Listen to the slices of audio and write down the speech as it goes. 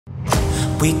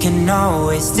We can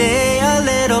always stay a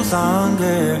little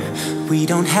longer. We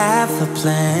don't have a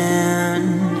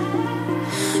plan.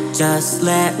 Just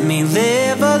let me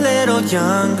live a little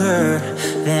younger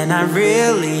than I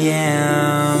really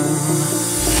am.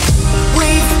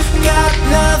 We've got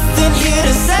nothing here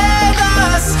to save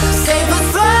us, save us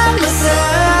from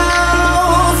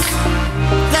ourselves.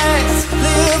 Let's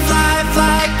live life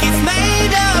like it's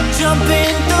made up, jump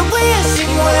in the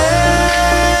wishing well.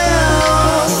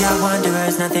 We are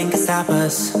wanderers, nothing can stop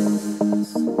us.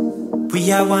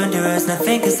 We are wanderers,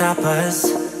 nothing can stop us.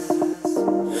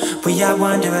 We are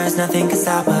wanderers, nothing can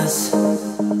stop us.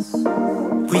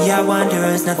 We are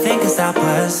wanderers, nothing can stop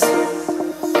us.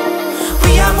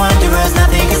 We are wanderers,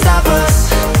 nothing can stop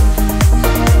us.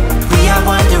 We are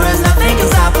wanderers, nothing can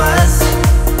stop us.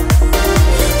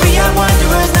 We are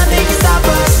wanderers, nothing can stop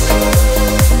us.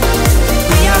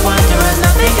 We are wanderers,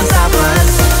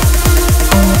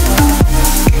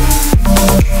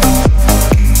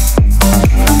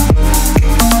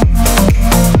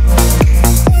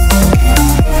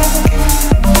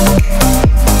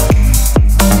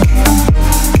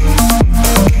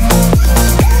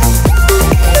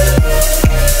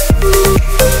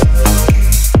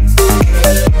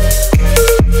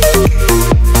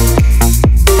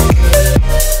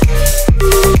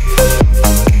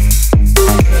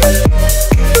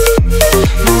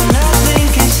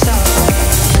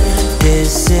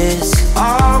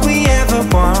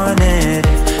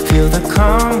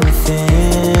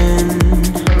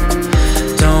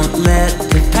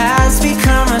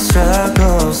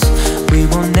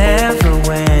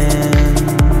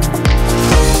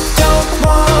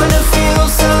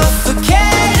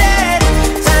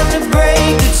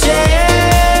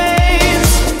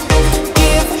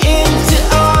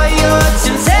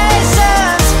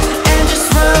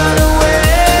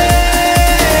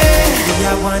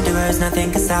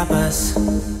 nothing can stop us.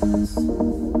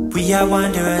 We are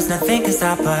wanderers, nothing can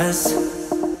stop us.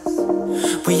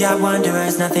 We are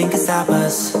wanderers, nothing can stop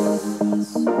us.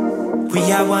 We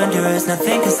are wanderers,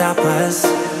 nothing can stop us.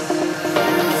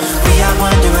 We are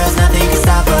wanderers, nothing can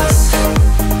stop us.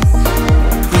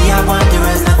 We are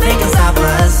wanderers, nothing can stop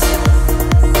us.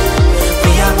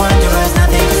 We are wanderers,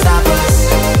 nothing can stop us.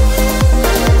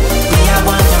 We are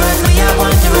wanderers, we are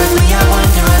wanderers, we are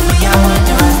wanderers, we are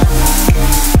wanderers.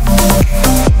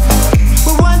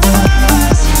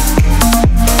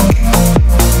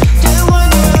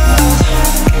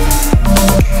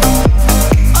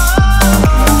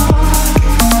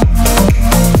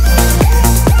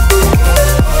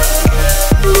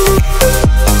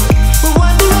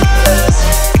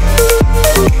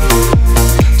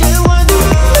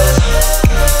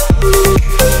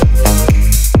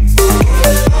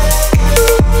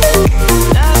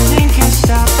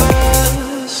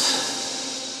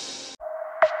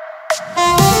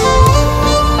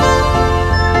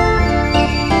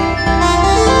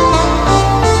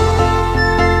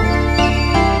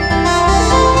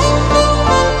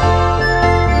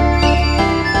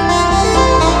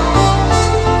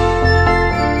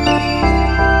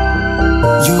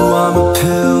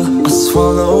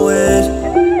 Swallow it,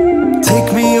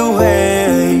 take me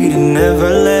away to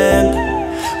Neverland,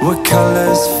 where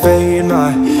colors fade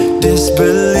my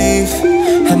disbelief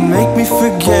and make me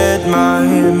forget my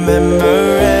memories.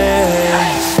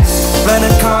 Rent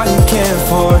a car you can't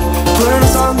afford, put on a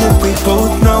song that we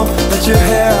both know, let your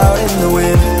hair out in the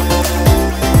wind,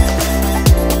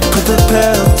 put the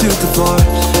pedal to the floor,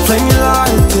 flame your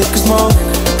light, take a smoke,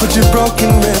 put your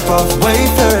broken rip-off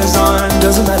wafers on.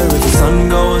 Doesn't matter if the sun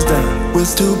goes down, we'll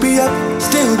still be up,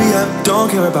 still be up. Don't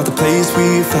care about the place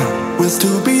we found, we'll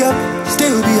still be up,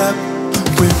 still be up.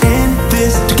 We're in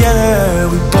this together,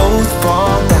 we both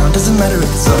fall down. Doesn't matter if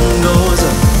the sun goes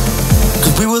up,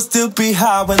 'cause we will still be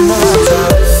high when the lights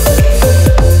out.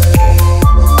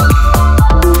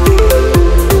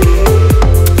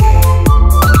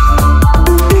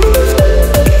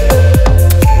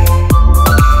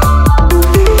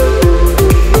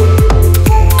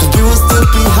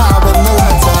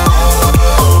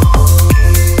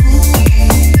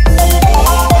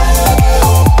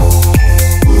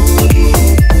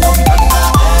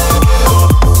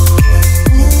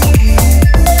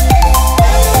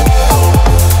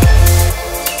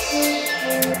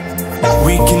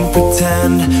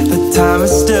 The time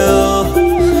is still,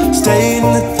 stay in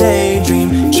the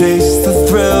daydream, chase the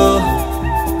thrill,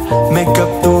 make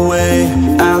up the way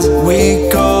as we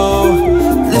go,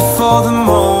 live for the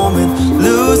moment,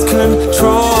 lose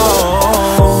control.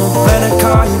 Rent a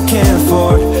car you can't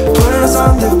afford, put on a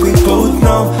song that we both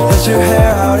know, let your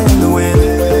hair out in the wind,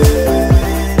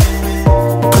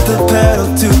 put the pedal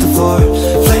to the floor,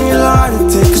 flame your lighter,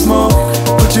 take a smoke,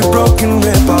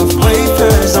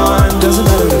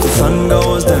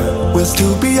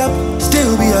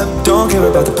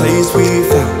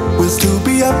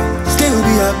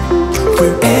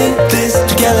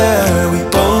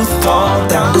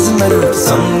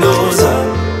 sun goes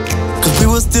up. Cause we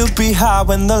will still be high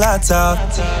when the lights out.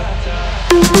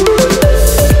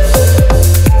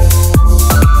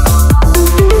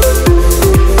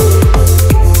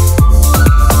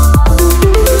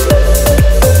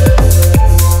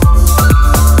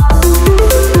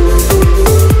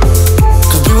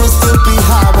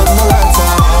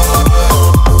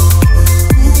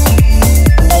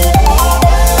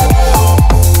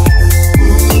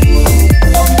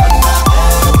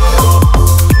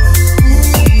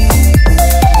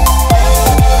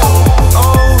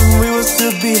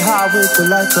 With the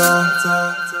lights off.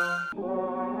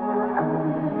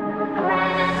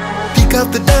 Pick up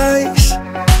the dice,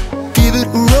 give it a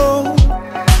roll.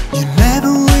 You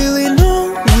never really know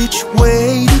which way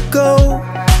to go.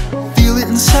 Feel it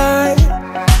inside,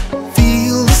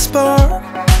 feel the spark.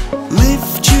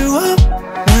 Lift you up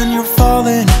when you're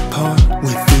falling apart.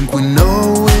 We think we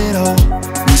know it all.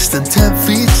 We stand 10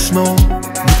 feet small,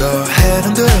 with our head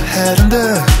under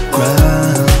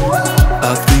ground.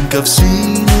 I think I've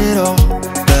seen it all,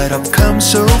 that I've come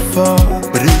so far,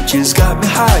 but it just got me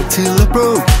high till I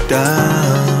broke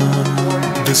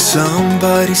down. Does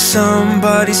somebody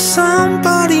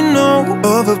know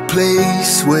of a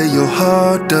place where your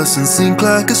heart doesn't sink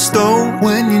like a stone?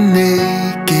 When you're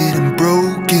naked and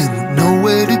broken,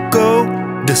 nowhere to go.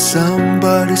 Does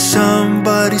somebody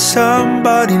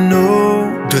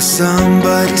know? Does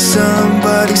somebody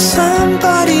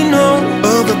know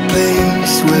of a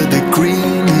place where the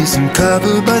green isn't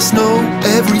covered by snow?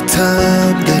 Every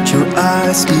time that your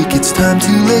eyes speak, it's time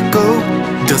to let go.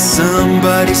 Does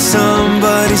somebody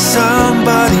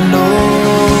know?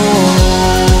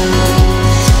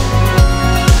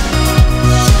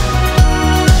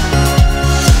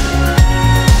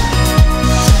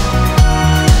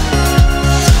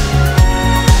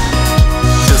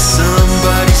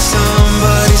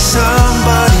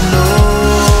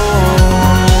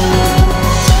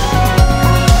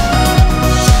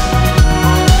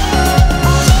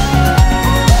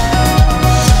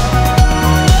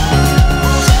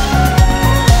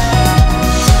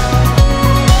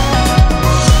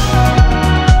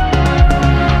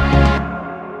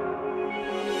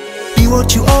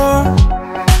 What you are,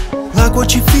 like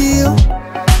what you feel.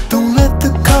 Don't let the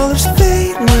colors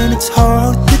fade when it's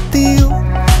hard to deal.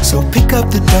 So pick up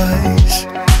the dice,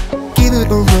 give it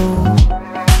a roll.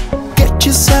 Get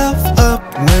yourself up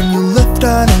when you're left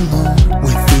out alone.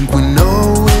 We think we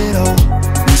know it all.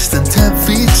 We stand 10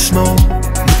 feet small,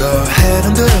 with our head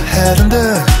under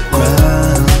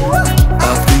ground. I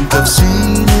think I've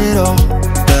seen it all,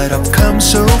 that I've come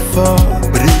so far,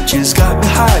 but it just got me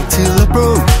high till I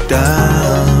broke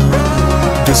down.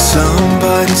 Does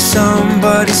somebody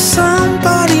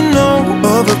know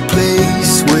of a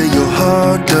place where your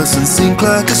heart doesn't sink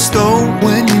like a stone?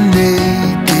 When you're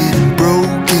naked and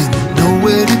broken,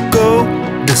 nowhere to go.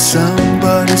 Does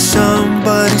somebody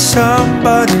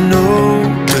know?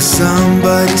 Does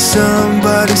somebody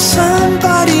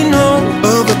know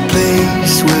of a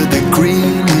place where the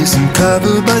green isn't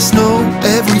covered by snow?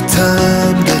 Every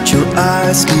time that your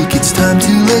eyes speak, it's time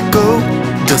to let go.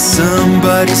 Does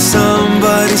somebody know?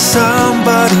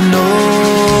 Somebody know.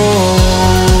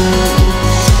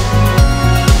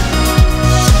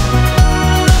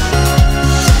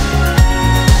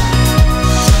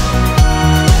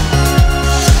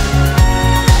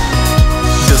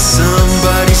 Does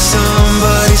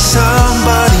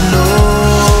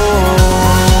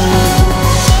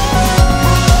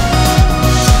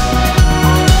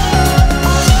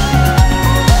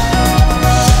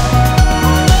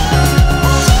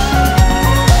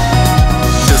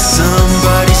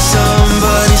somebody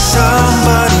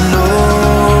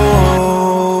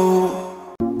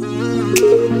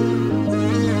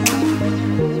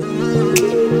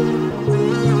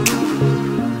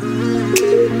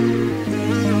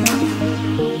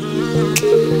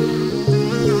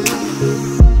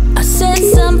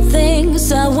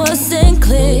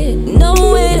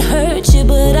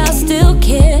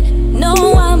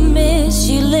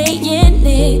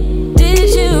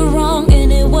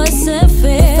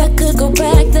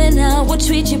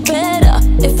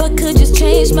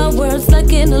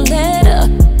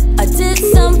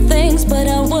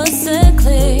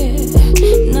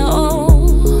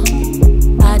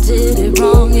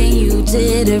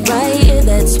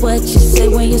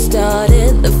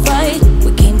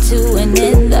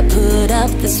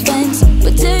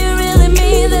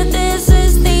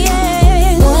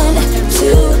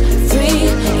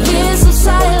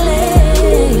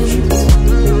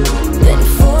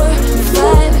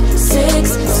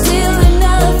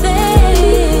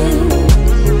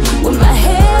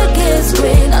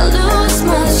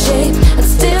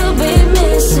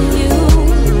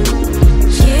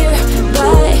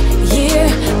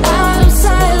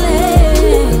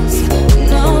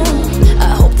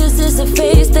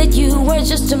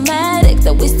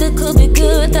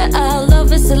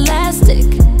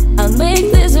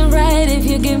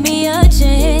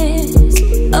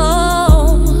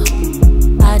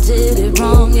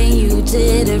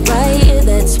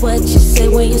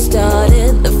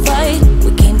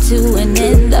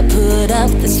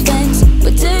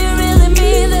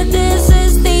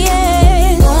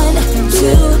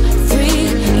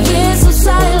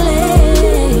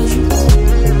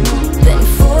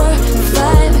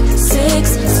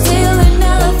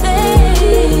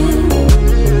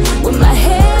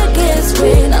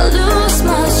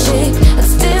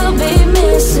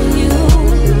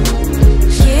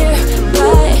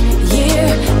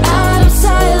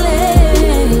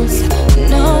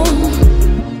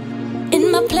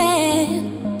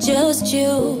just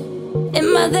you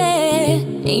in my there,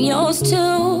 and yours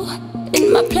too,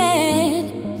 in my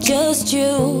plan. Just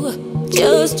you,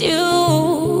 just you.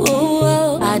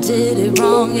 I did it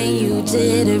wrong and you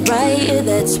did it right. Yeah,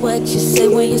 that's what you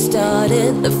said when you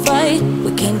started the fight.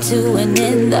 We came to an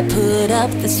end, I put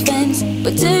up this fence.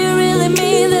 But do you really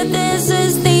mean that this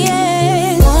is the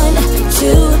end? 1,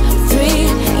 2, 3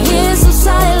 years of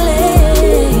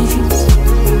silence,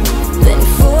 then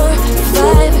 4,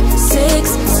 5, 6,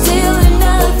 still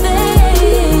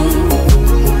nothing.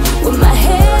 When my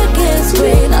hair gets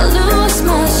gray and I lose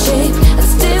my shape, I'll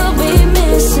still be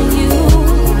missing you.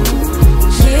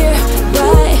 Year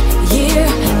by year,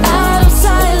 out of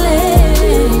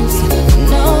silence.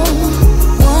 No,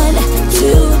 1,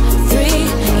 2, 3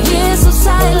 years of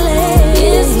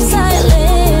silence,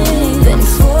 then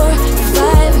 4,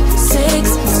 5, 6,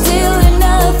 still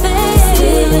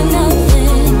nothing,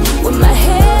 When my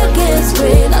hair gets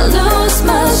gray and I lose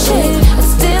my shape, I'll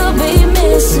still be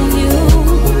missing you.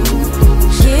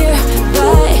 Year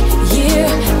by year,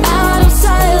 out of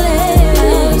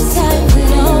silence.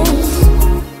 No.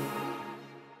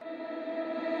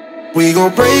 We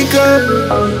gon' break up,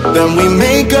 then we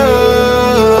make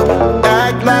up.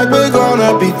 Act like we're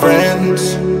gonna be friends.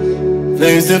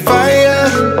 Blaze the fire,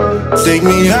 take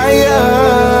me higher.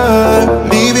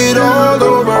 Leave it all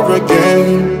over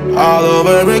again, all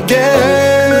over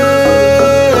again.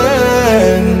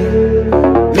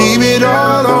 Leave it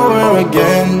all over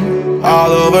again,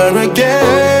 all over again.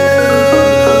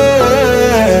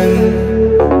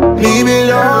 Leave it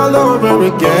all over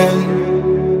again.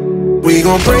 We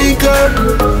gon' break up,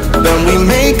 then we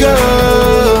make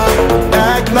up.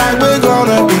 Act like we're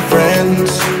gonna be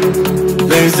friends.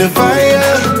 Blaze the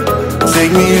fire,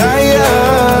 take me higher.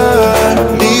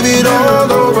 Leave it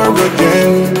all over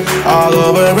again, all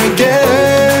over again.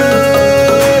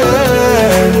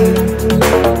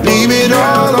 Leave it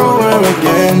all over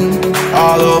again,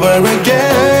 all over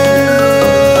again.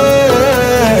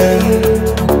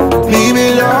 Leave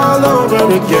it all over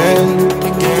again.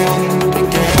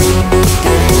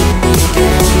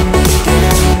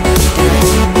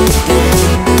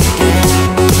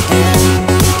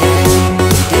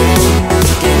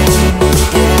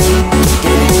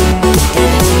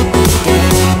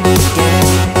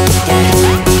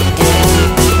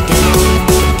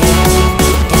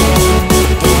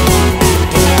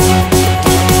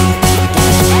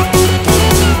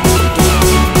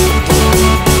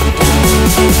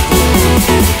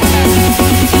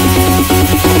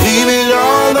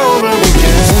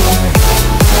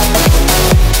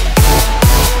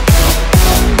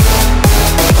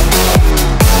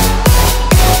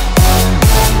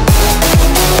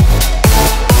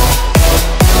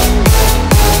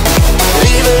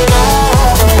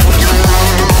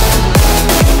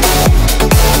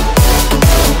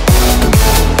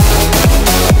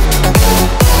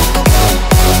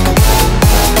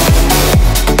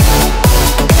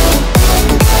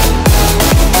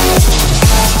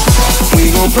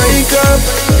 Break up,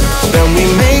 then we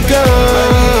make up.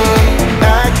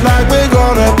 Act like we're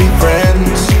gonna be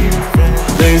friends.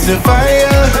 Blaze the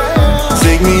fire,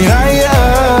 take me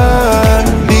higher.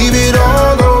 Leave it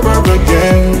all over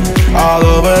again, all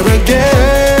over again.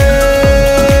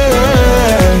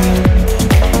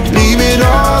 Leave it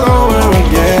all over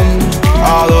again,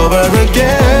 all over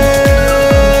again.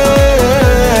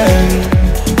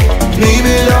 Leave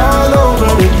it all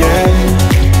over again.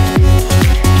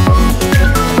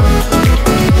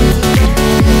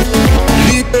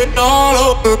 All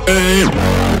over again.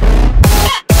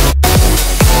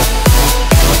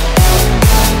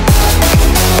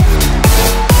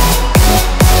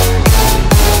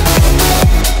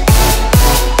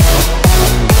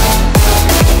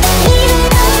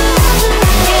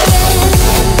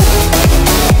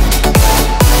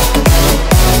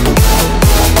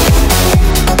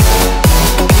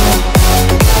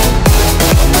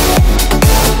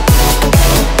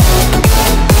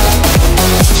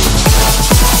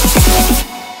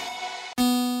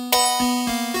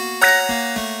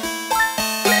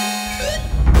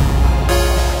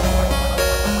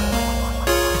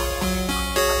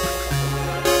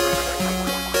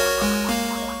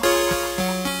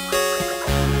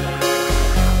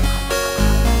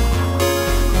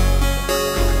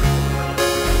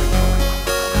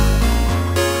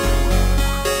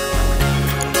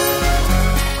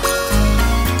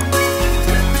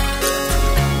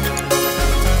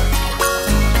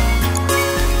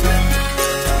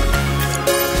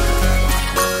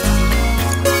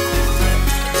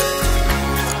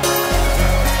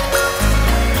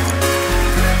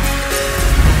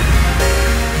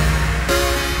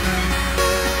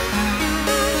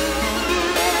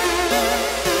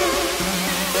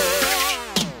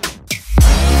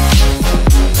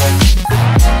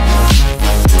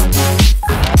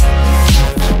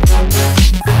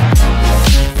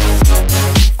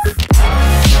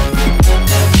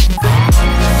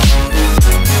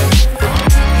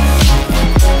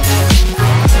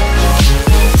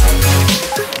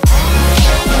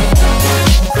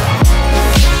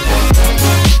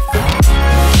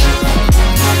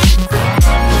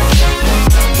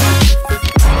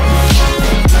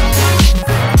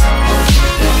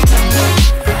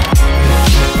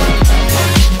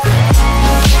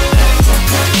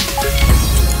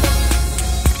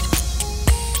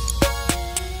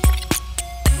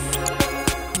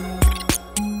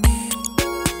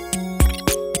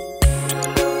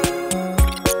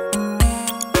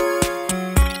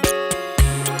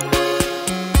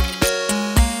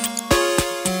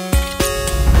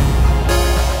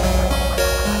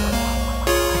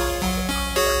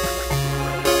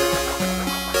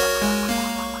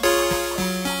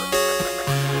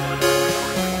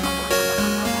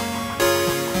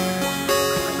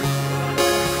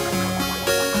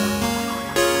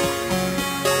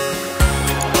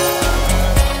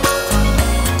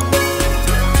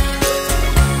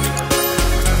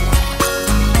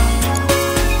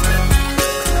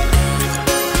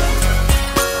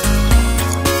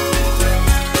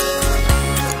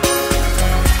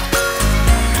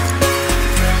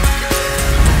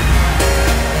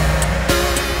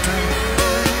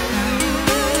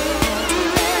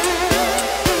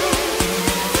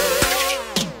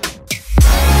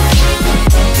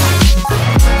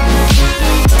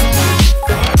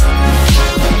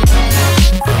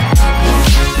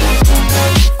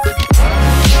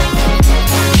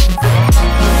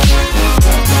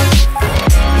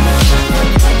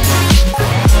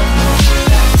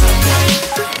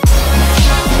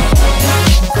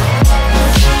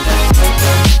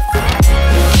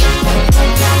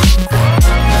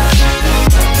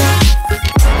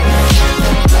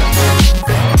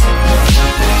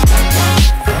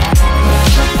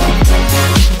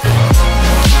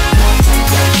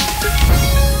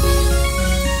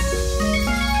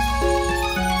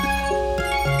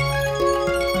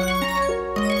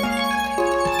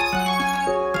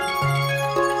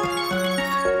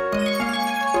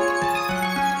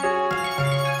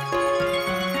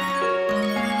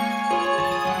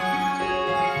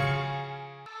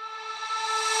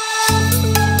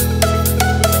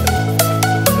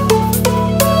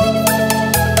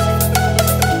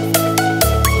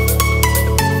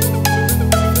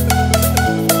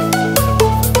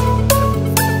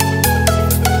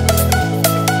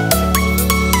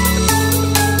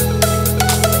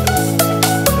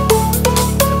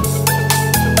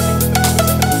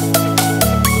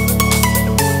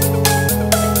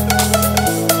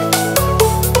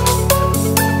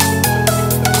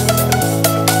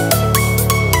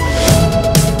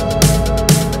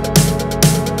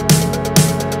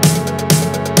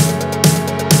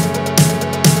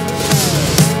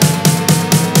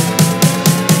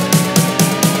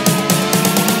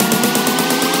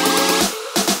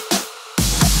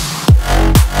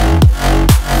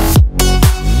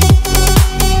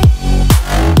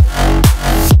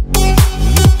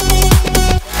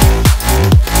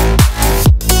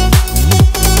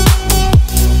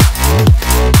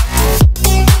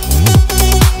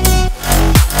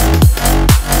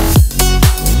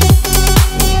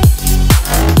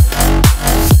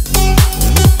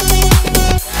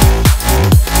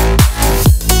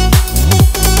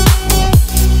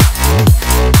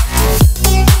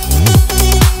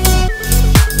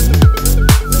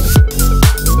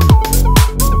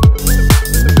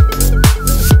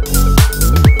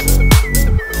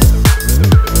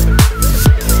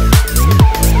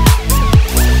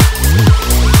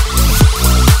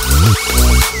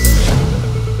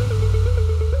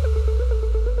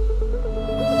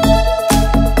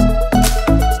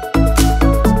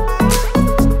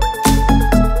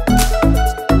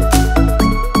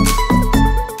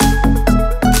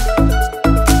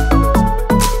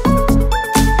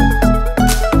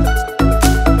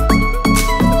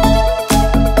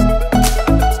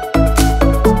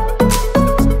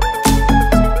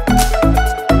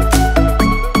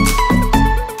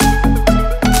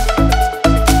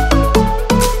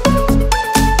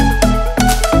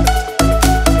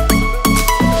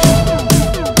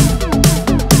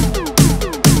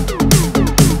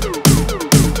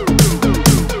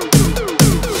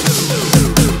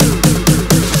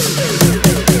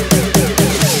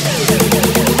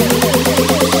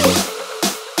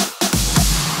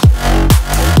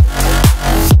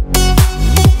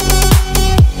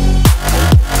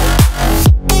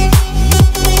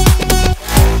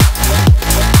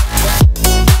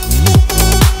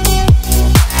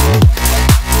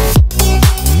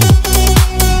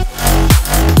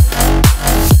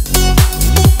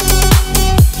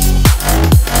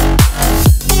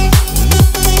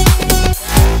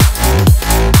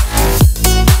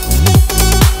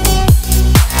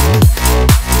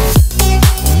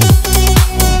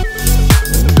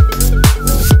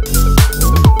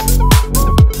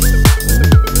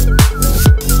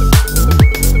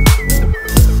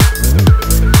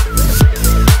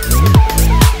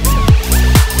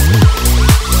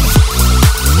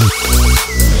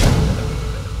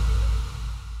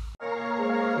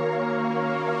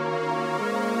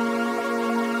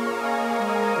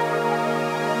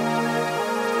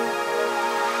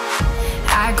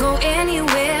 I go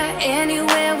anywhere,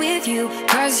 anywhere with you,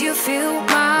 'cause you fill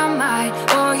my mind,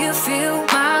 or you fill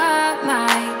my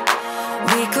mind.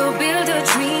 We could build a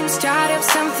dream, start up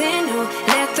something new.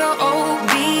 Let the old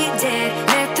be dead,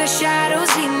 let the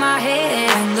shadows leave my head.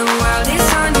 When the world is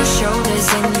on your shoulders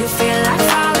and you feel like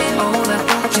falling over,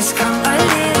 just come a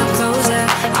little closer.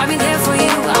 I'll be there for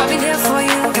you, I'll be there for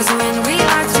you. 'Cause when we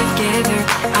are together,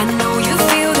 I know you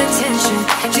feel the tension.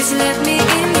 Just let me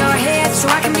in your head so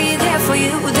I can be there for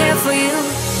you, there for you.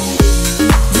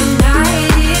 The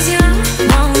night is young,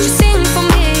 won't you sing for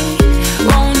me?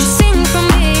 Won't you sing for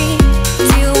me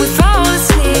till we fall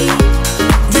asleep?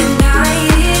 The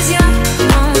night is young,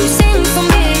 won't you sing for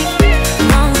me?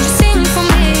 Won't you sing for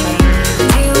me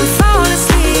till we fall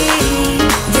asleep?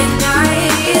 The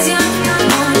night is young,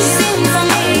 won't you sing for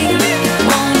me?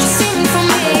 Won't you sing for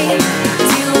me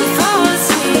till we fall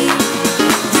asleep?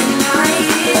 The night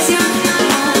is young,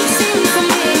 won't you sing for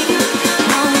me?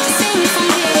 Won't you sing for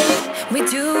me? We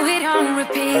do it on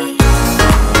repeat.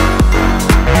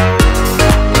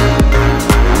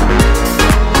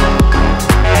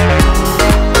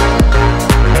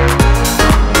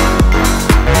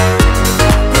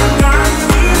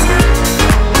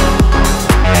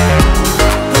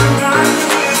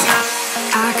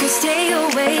 I could stay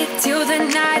awake till the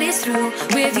night is through,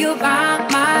 with you by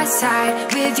my side,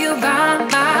 with you by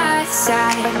my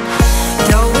side.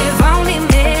 Though we've only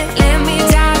met, let me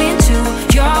dive into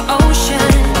your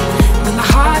ocean with my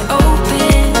heart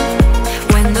open.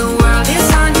 When the world is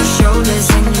on your shoulders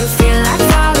and you feel like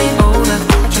falling over,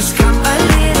 just come a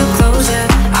little closer.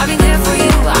 I'll be there for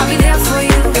you, I'll be there for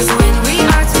you. 'Cause when we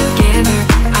are together,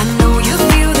 I know you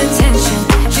feel the tension.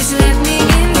 Just let me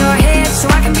in your head so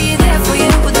I can be there for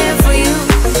you, there for you.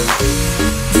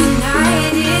 The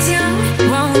night is young,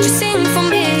 won't you sing for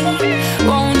me?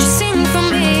 Won't you sing for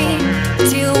me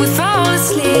till we fall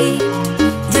asleep?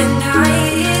 The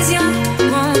night is young,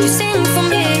 won't you sing for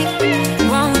me?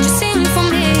 Won't you sing for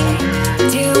me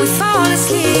till we fall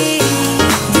asleep?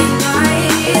 The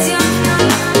night is young.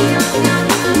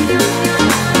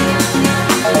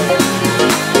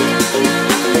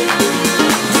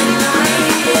 The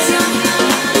night is young.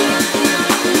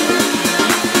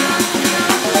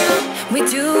 We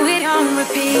do it on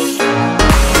repeat.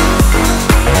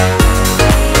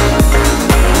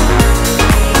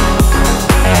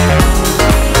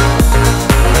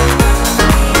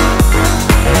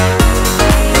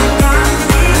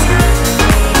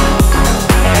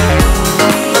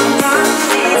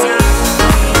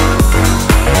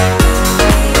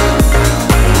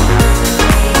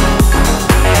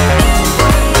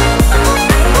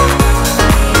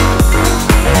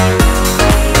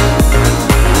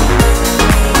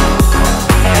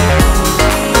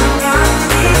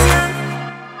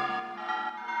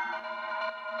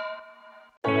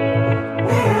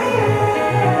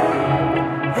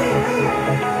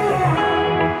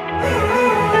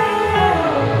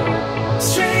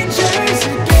 Strangers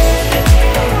again.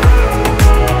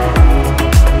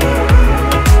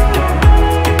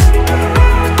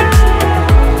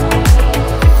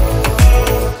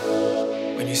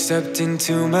 When you stepped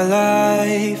into my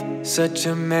life, such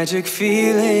a magic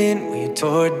feeling when you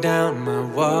tore down my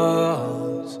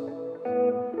walls.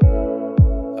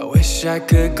 I wish I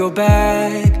could go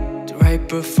back to right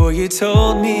before you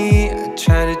told me I'd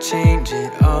try to change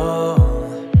it all.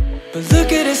 But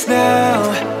look at us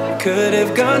now, could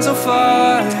have gone so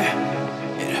far.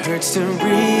 It hurts to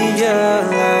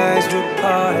realize we're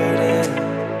parted.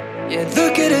 Yeah,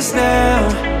 look at us now,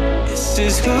 this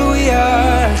is who we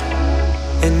are.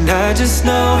 And I just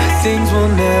know things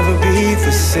will never be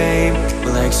the same.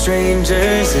 We're like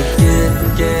strangers again,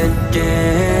 again,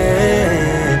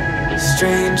 again.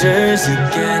 Strangers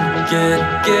again, again,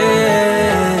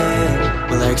 again.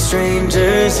 We're like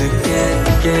strangers again,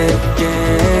 again,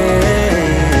 again.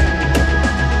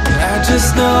 I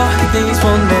just know things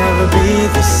will never be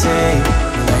the same.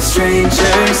 We're like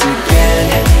strangers again.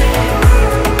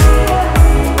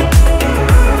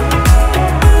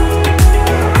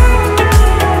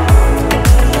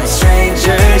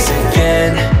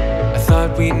 Again, I thought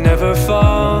we'd never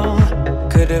fall.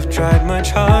 Could have tried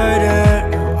much harder.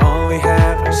 Now all we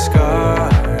have are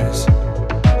scars.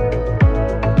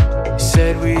 You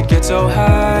said we'd get so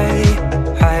high,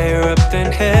 higher up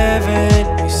than heaven.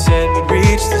 You said we'd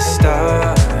reach the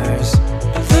stars.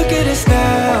 But look at us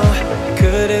now,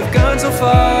 could have gone so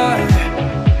far.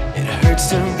 It hurts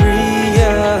to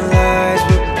realize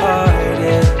we're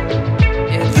parted.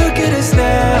 Yeah, look at us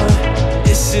now,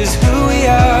 this is who we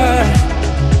are.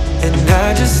 And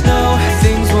I just know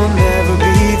things will never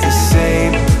be the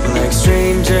same. We're like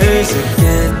strangers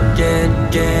again, again,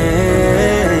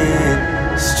 again.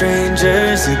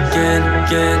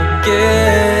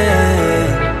 again.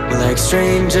 We're like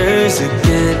strangers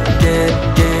again.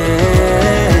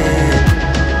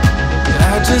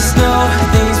 I just know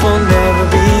things will never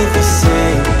be the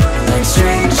same. We're like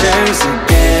strangers again.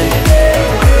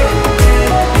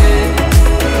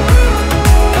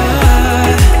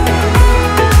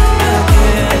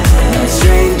 Like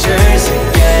strangers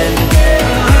again.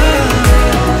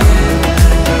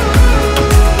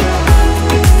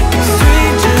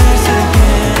 Strangers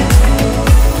again.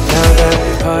 Now that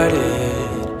we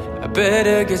parted, I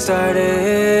better get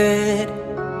started.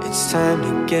 It's time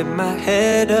to get my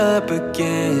head up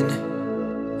again.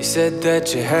 You said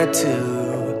that you had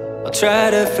to, I'll try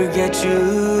to forget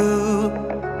you.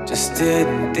 Just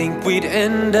didn't think we'd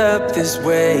end up this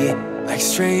way, like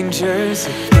strangers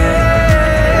again.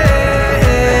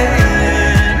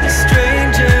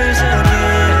 Strangers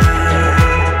again.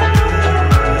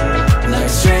 Like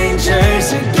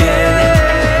strangers again.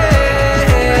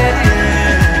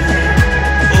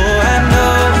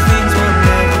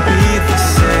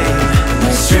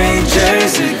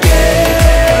 Strangers again.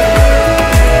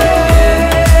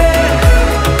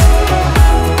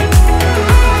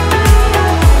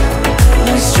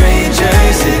 Like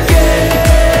strangers again.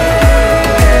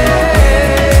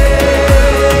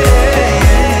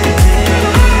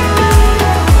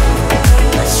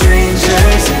 Like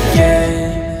strangers again.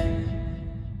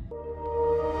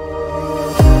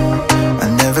 I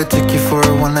never took you for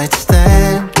a one-night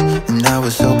stand, and I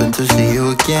was hoping to see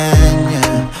you again,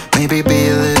 yeah. Maybe be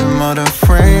a little more than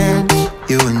friends,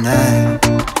 you and I,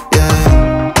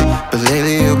 yeah. But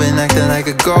lately you've been acting like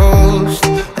a ghost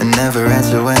and never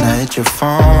answer when I hit your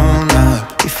phone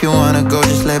up. If you wanna go,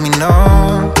 just let me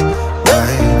know.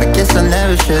 Right. I guess I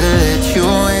never should've let you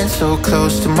in so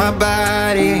close to my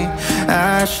body.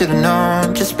 I should've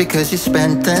known, just because you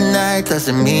spent the night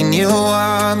doesn't mean you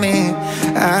want me.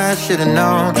 I should've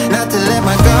known not to let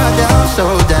my guard down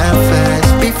so damn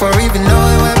fast, before even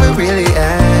knowing where we're really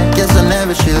at. Guess I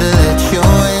never should've let you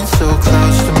in so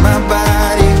close to my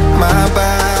body, my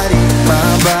body, my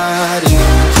body.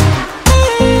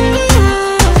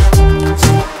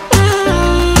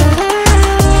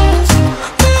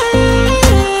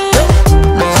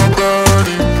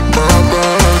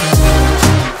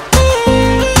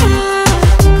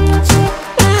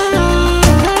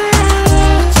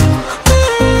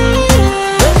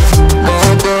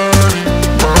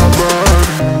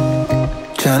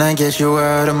 Tryna get you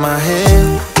out of my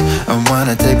head. I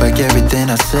wanna take back everything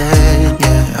I said,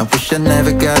 yeah. I wish I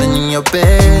never gotten in your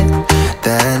bed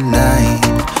that night.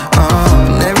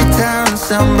 And every time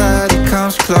somebody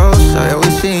comes close, I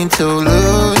always seem to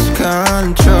lose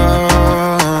control.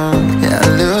 Yeah, I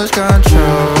lose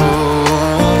control.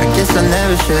 I guess I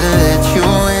never should've let you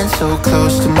in so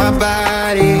close to my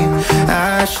body.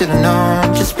 I should've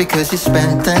known, just because you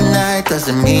spent the night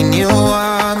doesn't mean you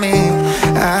want me.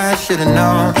 I should've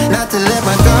known not to let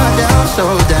my guard